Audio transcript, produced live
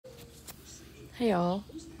Hey y'all,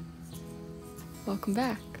 welcome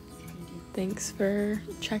back. Thanks for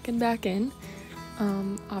checking back in.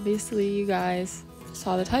 Obviously you guys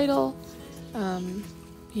saw the title, when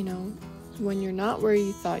you're not where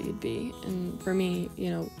you thought you'd be, and for me,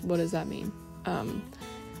 what does that mean?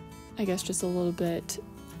 I guess just a little bit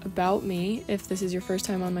about me, if this is your first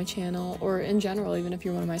time on my channel, or in general, even if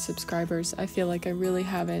you're one of my subscribers. I feel like I really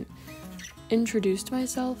haven't introduced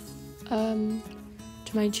myself to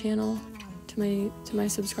my channel, to my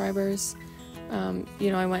subscribers.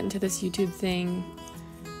 I went into this YouTube thing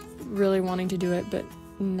really wanting to do it, but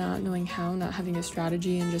not knowing how, not having a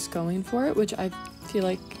strategy, and just going for it, which I feel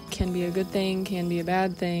like can be a good thing, can be a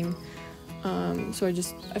bad thing. So I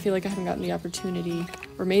feel like I haven't gotten the opportunity,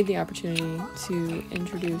 or made the opportunity, to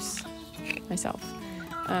introduce myself.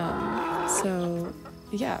 My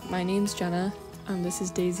name's Jenna. This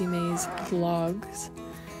is Daisy May's Vlogs.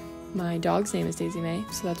 My dog's name is Daisy May,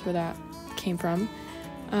 so that's where that came from.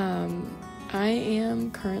 I am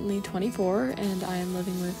currently 24, and I am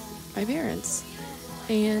living with my parents.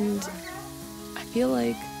 And I feel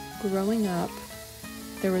like growing up,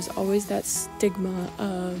 there was always that stigma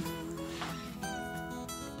of,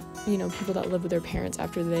 people that live with their parents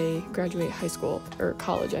after they graduate high school, or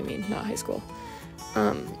college, not high school.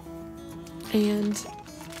 And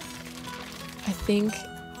I think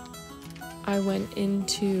I went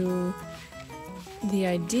into the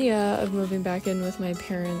idea of moving back in with my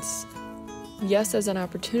parents, yes, as an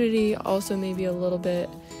opportunity, also maybe a little bit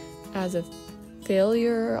as a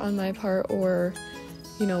failure on my part, or,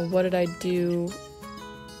 what did I do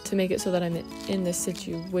to make it so that I'm in this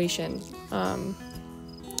situation?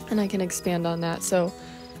 And I can expand on that. So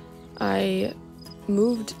I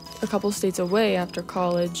moved a couple states away after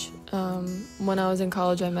college. When I was in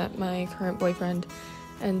college, I met my current boyfriend,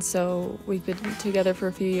 and so we've been together for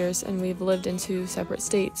a few years, and we've lived in two separate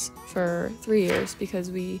states for 3 years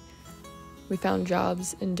because we found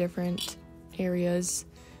jobs in different areas.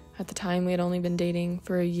 At the time, we had only been dating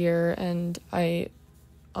for a year, and I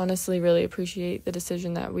honestly really appreciate the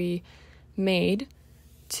decision that we made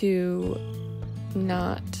to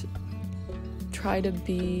not try to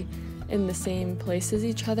be in the same place as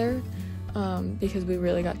each other, because we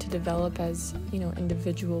really got to develop as,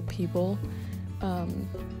 individual people,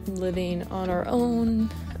 living on our own,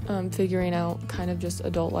 figuring out kind of just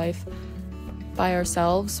adult life by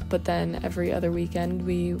ourselves. But then every other weekend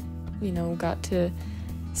we, got to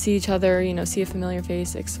see each other, see a familiar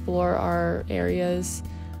face, explore our areas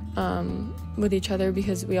with each other,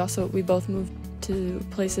 because we both moved to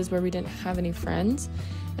places where we didn't have any friends.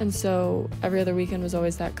 And so every other weekend was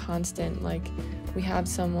always that constant, like, we have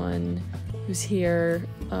someone who's here,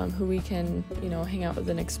 who we can, hang out with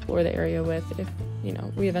and explore the area with, if,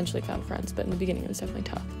 we eventually found friends, but in the beginning it was definitely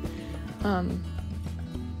tough.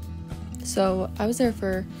 So I was there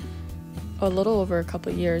for a little over a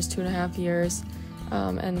couple of years, 2.5 years,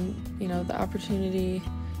 and, the opportunity,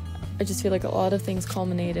 I just feel like a lot of things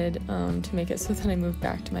culminated to make it so that I moved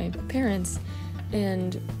back to my parents.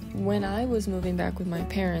 And when I was moving back with my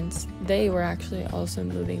parents, they were actually also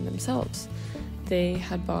moving themselves. They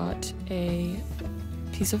had bought a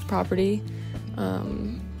piece of property,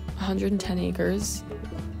 110 acres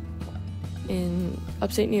in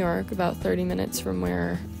upstate New York, about 30 minutes from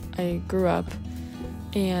where I grew up.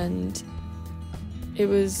 And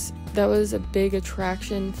that was a big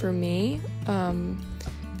attraction for me,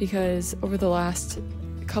 because over the last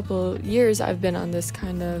couple years I've been on this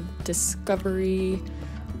kind of discovery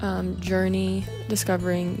journey,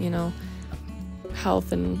 discovering,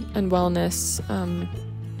 health and wellness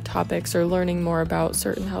topics, or learning more about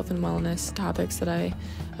certain health and wellness topics that I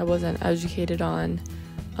wasn't educated on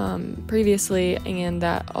previously. And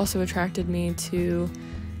that also attracted me to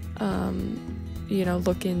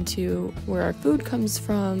look into where our food comes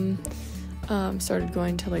from. Started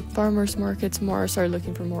going to like farmers markets more, started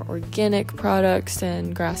looking for more organic products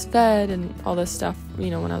and grass-fed and all this stuff,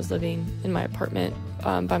 when I was living in my apartment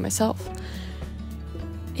by myself.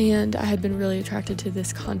 And I had been really attracted to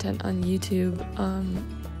this content on YouTube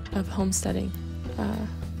of homesteading,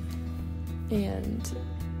 and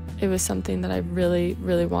it was something that I really,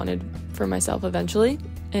 really wanted for myself eventually,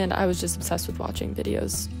 and I was just obsessed with watching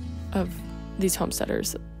videos of these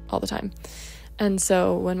homesteaders all the time. And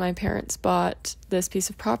so when my parents bought this piece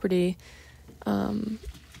of property, it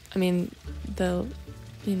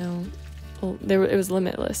was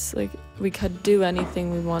limitless. Like, we could do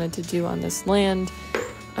anything we wanted to do on this land.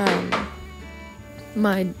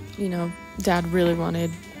 My, dad really wanted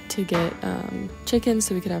to get chickens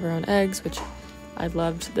so we could have our own eggs, which I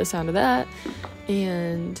loved the sound of that,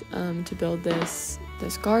 and to build this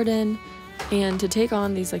garden. and to take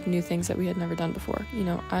on these like new things that we had never done before. You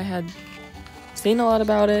know, I had seen a lot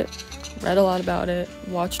about it, read a lot about it,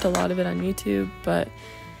 watched a lot of it on YouTube, but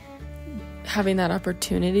having that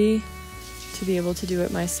opportunity to be able to do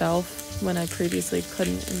it myself when I previously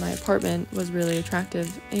couldn't in my apartment was really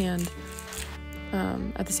attractive. And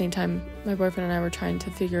at the same time, my boyfriend and I were trying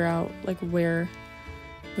to figure out like where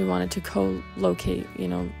we wanted to co-locate. You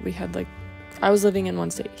know, we had like, I was living in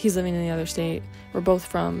one state, he's living in the other state, we're both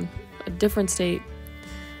from a different state,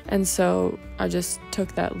 and so I just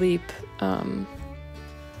took that leap, got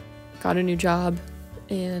a new job,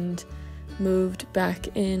 and moved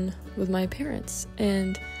back in with my parents.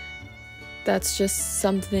 And that's just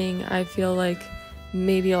something I feel like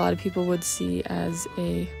maybe a lot of people would see as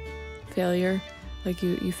a failure, like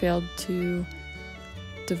you failed to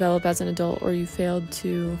develop as an adult, or you failed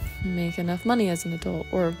to make enough money as an adult,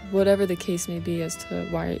 or whatever the case may be as to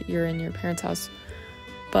why you're in your parents' house.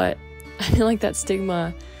 But I feel like that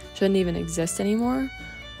stigma shouldn't even exist anymore,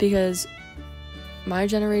 because my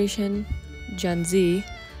generation, Gen Z,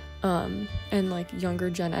 and like younger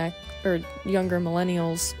Gen X or younger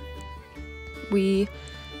millennials, we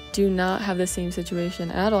do not have the same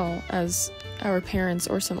situation at all as our parents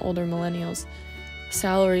or some older millennials.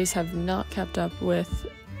 Salaries have not kept up with,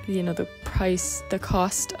 you know, the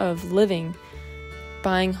cost of living,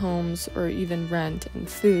 buying homes, or even rent and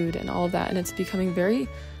food and all of that, and it's becoming very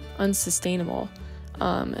unsustainable.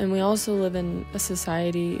 And we also live in a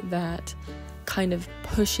society that kind of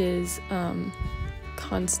pushes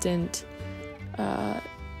constant,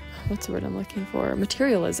 what's the word I'm looking for?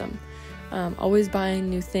 Materialism. Always buying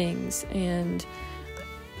new things. And,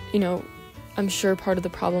 you know, I'm sure part of the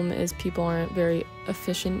problem is people aren't very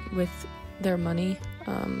efficient with their money.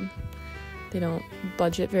 They don't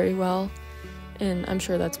budget very well. And I'm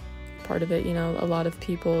sure that's part of it. You know, a lot of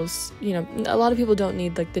people don't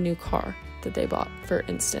need like the new car that they bought, for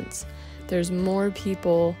instance. There's more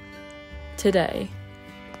people today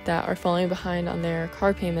that are falling behind on their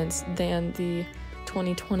car payments than the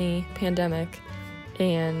 2020 pandemic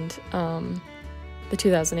and the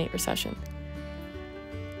 2008 recession.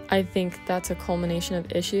 I think that's a culmination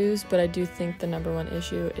of issues, but I do think the number one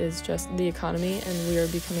issue is just the economy, and we are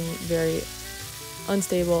becoming very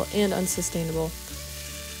unstable and unsustainable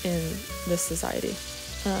in this society.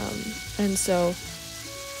 And so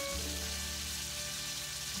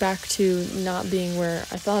back to not being where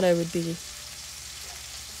I thought I would be,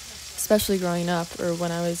 especially growing up, or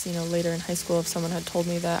when I was, you know, later in high school, if someone had told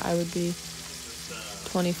me that I would be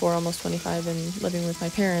 24, almost 25, and living with my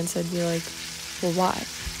parents, I'd be like, well, why?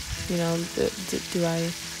 You know, do I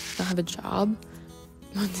not have a job?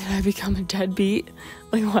 Did I become a deadbeat?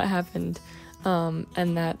 Like, what happened?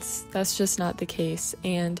 And that's just not the case.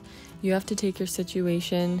 And you have to take your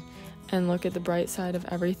situation and look at the bright side of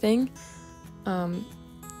everything.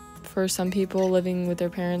 For some people, living with their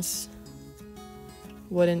parents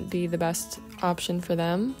wouldn't be the best option for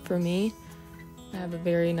them. For me, I have a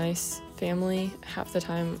very nice family.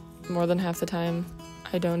 More than half the time,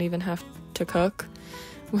 I don't even have to cook,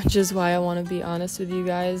 which is why I want to be honest with you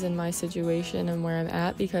guys in my situation and where I'm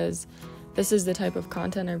at, because this is the type of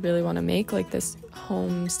content I really want to make, like this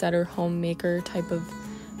homesteader, homemaker type of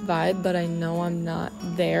vibe, but I know I'm not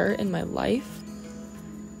there in my life.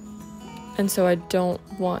 And so I don't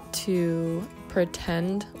want to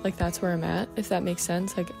pretend like that's where I'm at, if that makes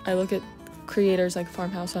sense. Like, I look at creators like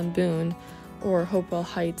Farmhouse on Boone or Hopewell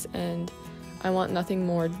Heights, and I want nothing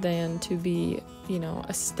more than to be, you know,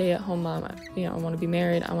 a stay-at-home mom. You know, I want to be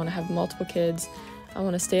married. I want to have multiple kids. I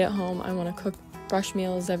want to stay at home. I want to cook fresh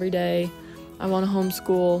meals every day. I want to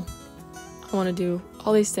homeschool. I want to do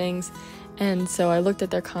all these things. And so I looked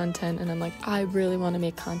at their content and I'm like, I really want to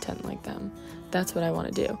make content like them. That's what I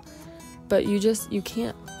want to do. But you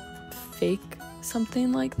can't fake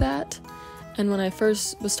something like that. And when I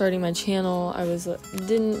first was starting my channel, I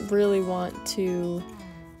didn't really want to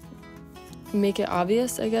make it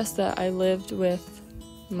obvious, I guess, that I lived with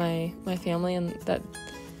my family, and that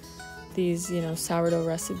these, you know, sourdough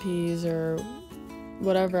recipes or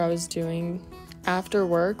whatever I was doing after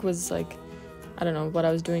work was like, I don't know, what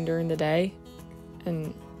I was doing during the day,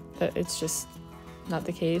 and that it's just not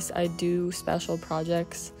the case. I do special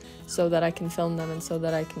projects so that I can film them and so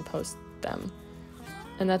that I can post them.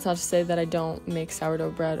 And that's not to say that I don't make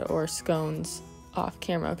sourdough bread or scones off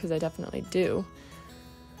camera, because I definitely do.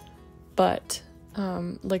 But,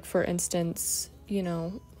 like, for instance, you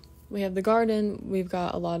know, we have the garden, we've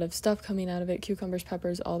got a lot of stuff coming out of it, cucumbers,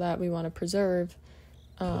 peppers, all that we want to preserve.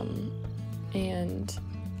 And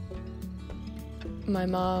my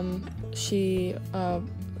mom, she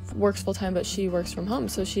works full-time, but she works from home,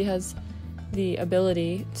 so she has the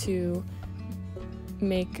ability to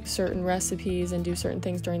make certain recipes and do certain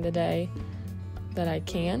things during the day that I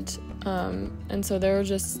can't. And so there are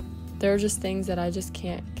just things that I just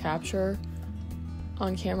can't capture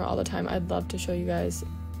on camera all the time. I'd love to show you guys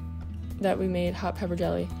that we made hot pepper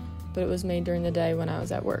jelly, but it was made during the day when I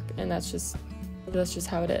was at work, and that's just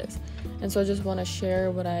how it is. And so I just want to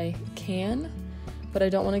share what I can, but I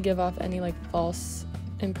don't want to give off any like false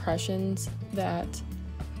impressions that,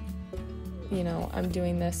 you know, I'm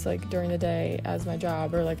doing this like during the day as my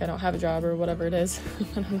job, or like I don't have a job, or whatever it is.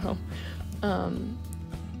 I don't know.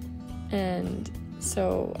 And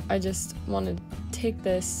so I just want to take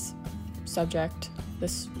this subject,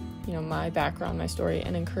 this, you know, my background, my story,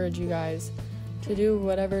 and encourage you guys to do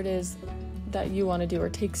whatever it is that you want to do, or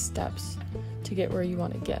take steps to get where you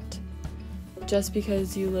want to get. Just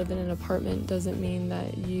because you live in an apartment doesn't mean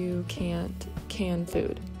that you can't can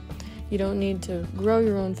food. You don't need to grow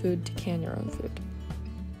your own food to can your own food.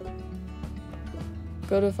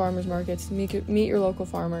 Go to farmers markets, meet your local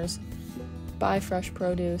farmers, buy fresh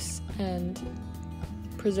produce, and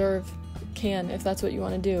can if that's what you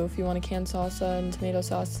want to do. If you want to can salsa and tomato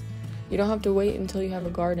sauce, you don't have to wait until you have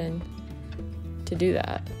a garden to do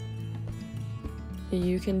that.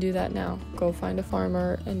 You can do that now. Go find a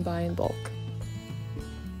farmer and buy in bulk.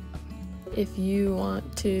 If you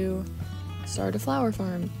want to start a flower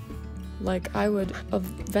farm, like I would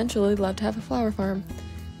eventually love to have a flower farm,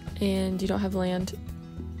 and you don't have land,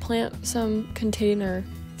 plant some container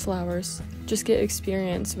flowers. Just get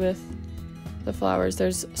experience with the flowers.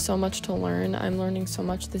 There's so much to learn. I'm learning so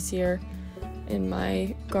much this year in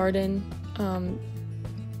my garden.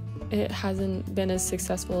 It hasn't been as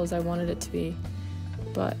successful as I wanted it to be,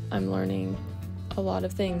 but I'm learning a lot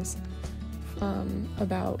of things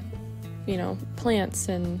about, you know, plants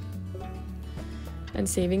and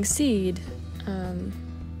saving seed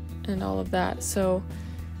and all of that. So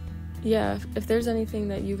yeah, if there's anything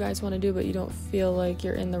that you guys want to do but you don't feel like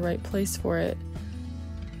you're in the right place for it,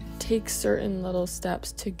 take certain little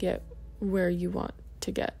steps to get where you want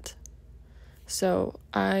to get. So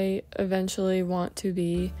I eventually want to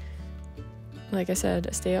be, like I said,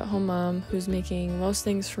 a stay-at-home mom who's making most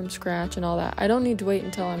things from scratch and all that. I don't need to wait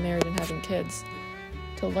until I'm married and having kids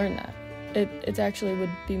to learn that. It actually would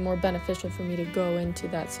be more beneficial for me to go into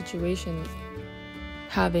that situation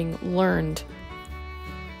having learned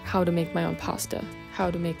how to make my own pasta, how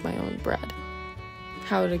to make my own bread,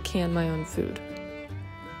 how to can my own food.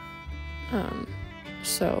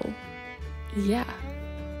 So yeah.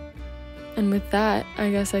 And with that, I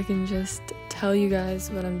guess I can just tell you guys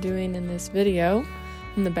what I'm doing in this video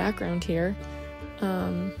in the background here.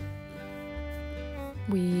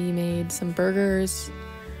 We made some burgers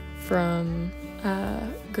from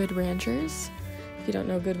Good Ranchers. If you don't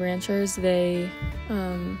know Good Ranchers, they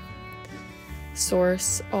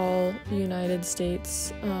source all United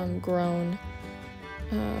States grown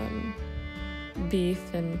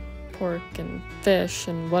beef and pork and fish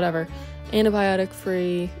and whatever,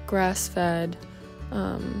 antibiotic-free, grass-fed,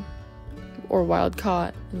 or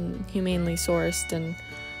wild-caught and humanely sourced, and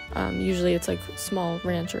usually it's like small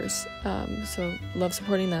ranchers, so love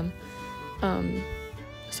supporting them.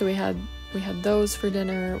 So we had those for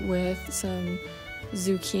dinner with some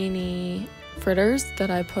zucchini fritters that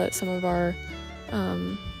I put some of our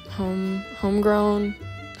homegrown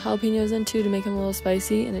jalapenos into to make them a little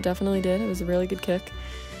spicy, and it definitely did. It was a really good kick.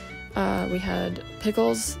 We had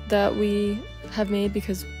pickles that we have made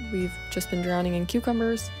because we've just been drowning in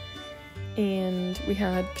cucumbers, and we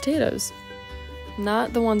had potatoes.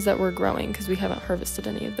 Not the ones that we're growing because we haven't harvested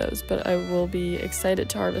any of those, but I will be excited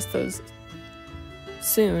to harvest those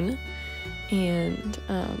soon, and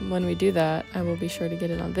when we do that, I will be sure to get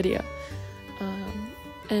it on video.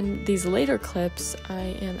 And these later clips,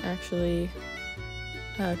 I am actually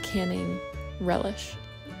canning relish,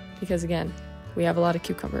 because again, we have a lot of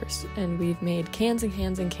cucumbers, and we've made cans and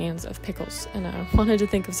cans and cans of pickles, and I wanted to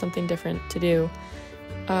think of something different to do,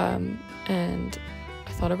 and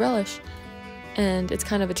I thought of relish. And it's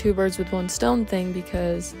kind of a two birds with one stone thing,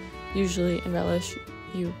 because usually in relish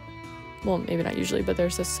well, maybe not usually, but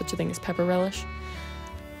there's such a thing as pepper relish.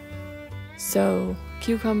 So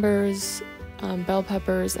cucumbers, bell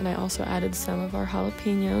peppers, and I also added some of our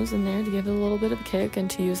jalapenos in there to give it a little bit of a kick and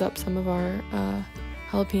to use up some of our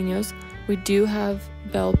jalapenos. We do have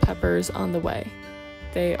bell peppers on the way.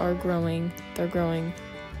 They are growing. They're growing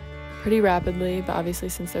pretty rapidly, but obviously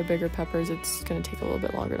since they're bigger peppers, it's going to take a little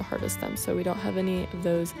bit longer to harvest them. So we don't have any of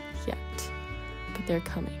those yet, but they're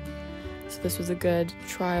coming. So this was a good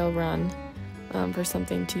trial run for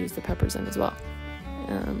something to use the peppers in as well.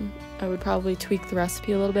 I would probably tweak the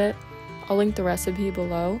recipe a little bit. I'll link the recipe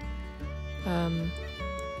below.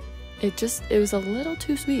 it was a little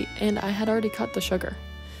too sweet, and I had already cut the sugar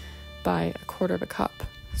by 1/4 cup,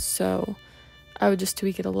 so I would just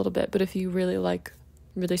tweak it a little bit. But if you really like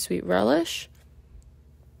really sweet relish,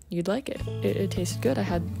 you'd like it. It tasted good. I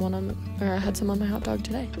had some on my hot dog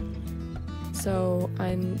today. So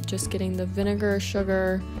I'm just getting the vinegar,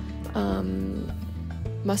 sugar,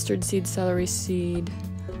 mustard seed, celery seed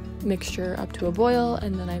mixture up to a boil,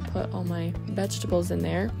 and then I put all my vegetables in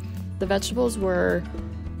there. The vegetables were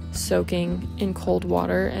soaking in cold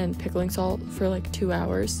water and pickling salt for like 2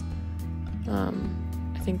 hours.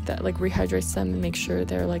 I think that like rehydrates them and makes sure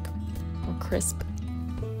they're like more crisp.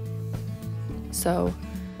 So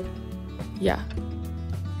yeah,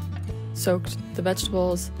 soaked the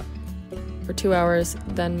vegetables for 2 hours,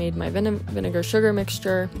 then made my vinegar sugar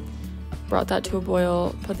mixture, brought that to a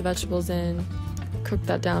boil, put the vegetables in, cooked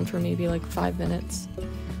that down for maybe like 5 minutes,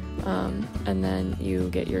 and then you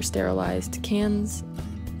get your sterilized cans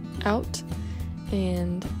out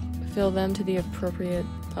and fill them to the appropriate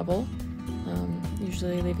level,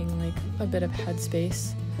 usually leaving like a bit of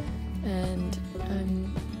headspace. And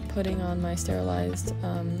I'm putting on my sterilized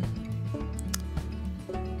what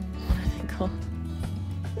are they called,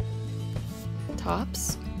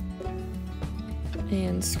 tops,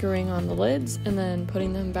 and screwing on the lids, and then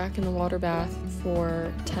putting them back in the water bath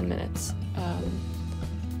for 10 minutes.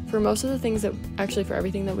 For most of the things for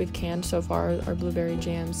everything that we've canned so far, our blueberry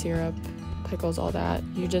jam, syrup, pickles, all that,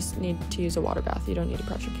 you just need to use a water bath. You don't need a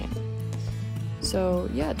pressure can. So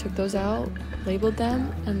yeah, took those out, labeled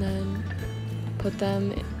them, and then put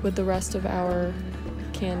them with the rest of our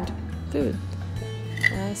canned food.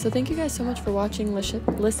 So thank you guys so much for watching,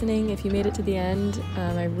 listening. If you made it to the end,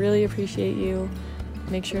 I really appreciate you.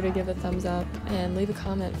 Make sure to give a thumbs up and leave a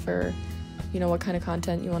comment for, what kind of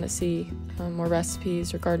content you want to see, more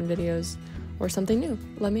recipes or garden videos or something new.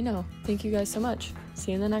 Let me know. Thank you guys so much.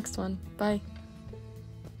 See you in the next one. Bye.